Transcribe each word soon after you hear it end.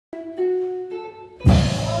I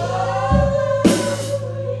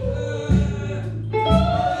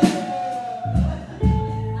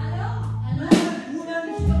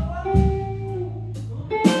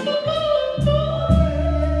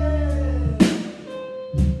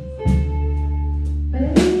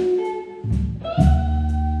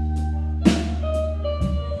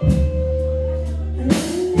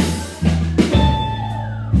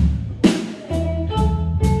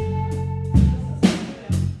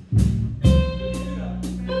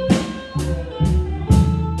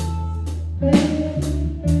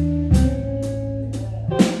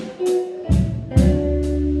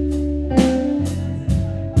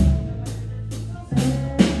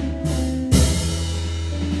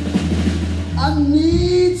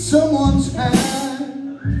need someone's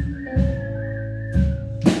hand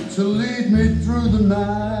to lead me through the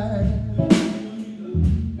night.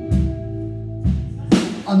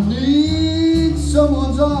 I need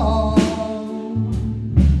someone's arm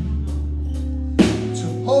to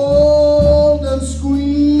hold and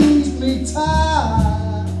squeeze me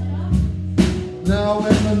tight. Now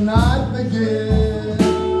when the night begins,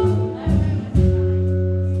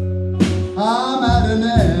 I'm at an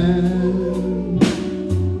end,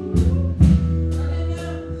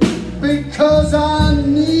 because I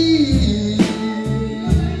need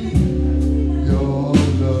your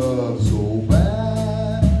love so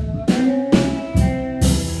bad.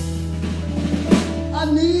 I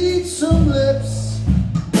need some lips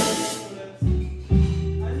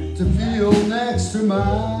to feel next to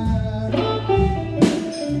mine.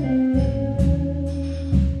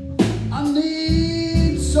 I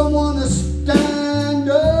need someone to stand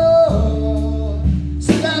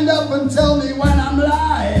up and tell me when I'm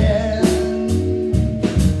lying.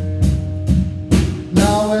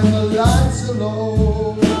 Now when the lights are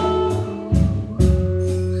low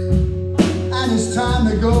and it's time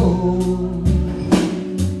to go,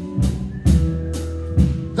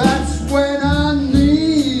 that's when I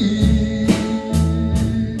need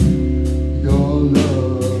your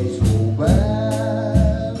love so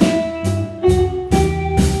bad.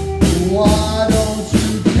 Why don't you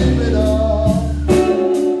give it up?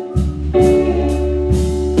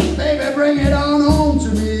 Baby, bring it on home to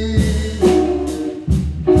me.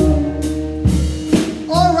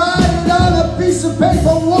 Or write it on a piece of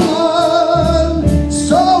paper, woman,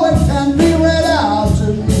 so it can be read out to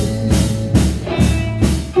me.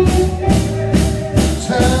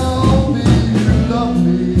 Tell me you love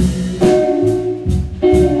me.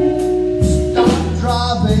 Stop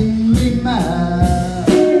driving me mad.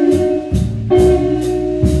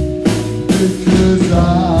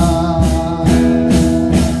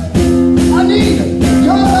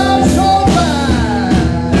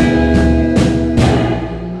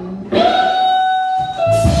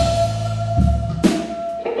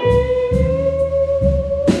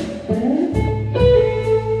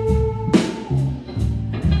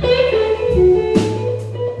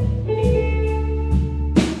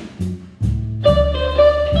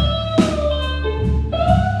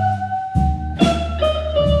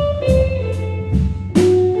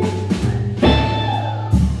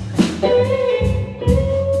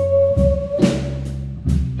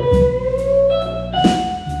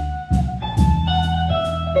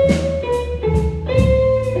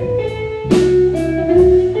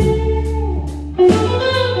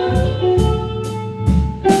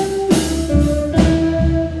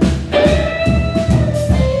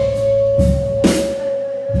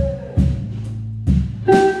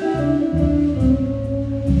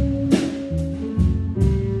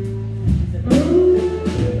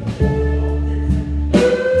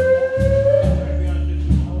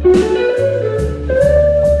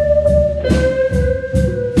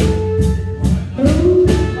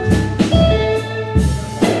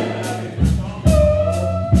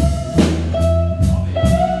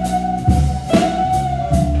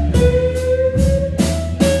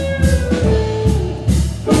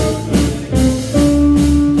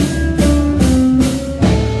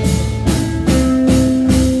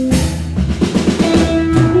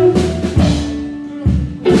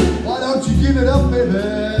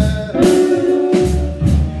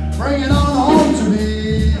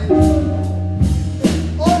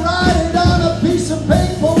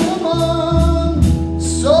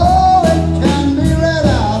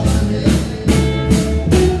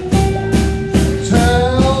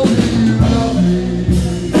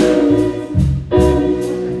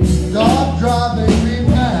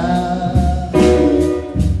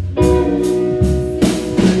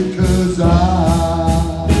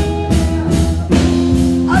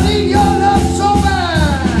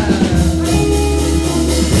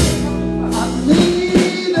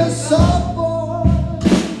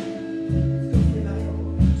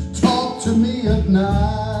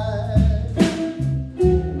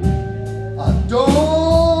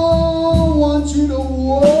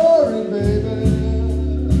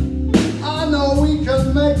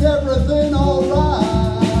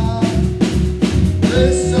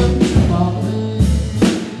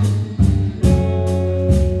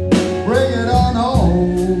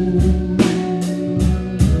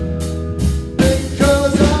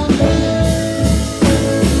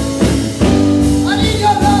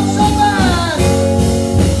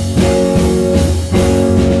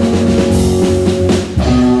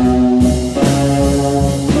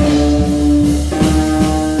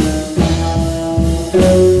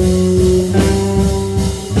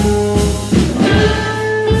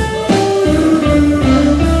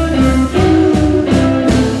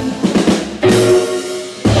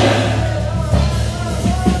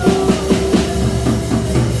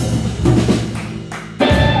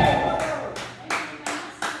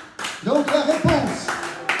 Donc la réponse,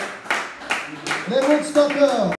 les Woodstockers.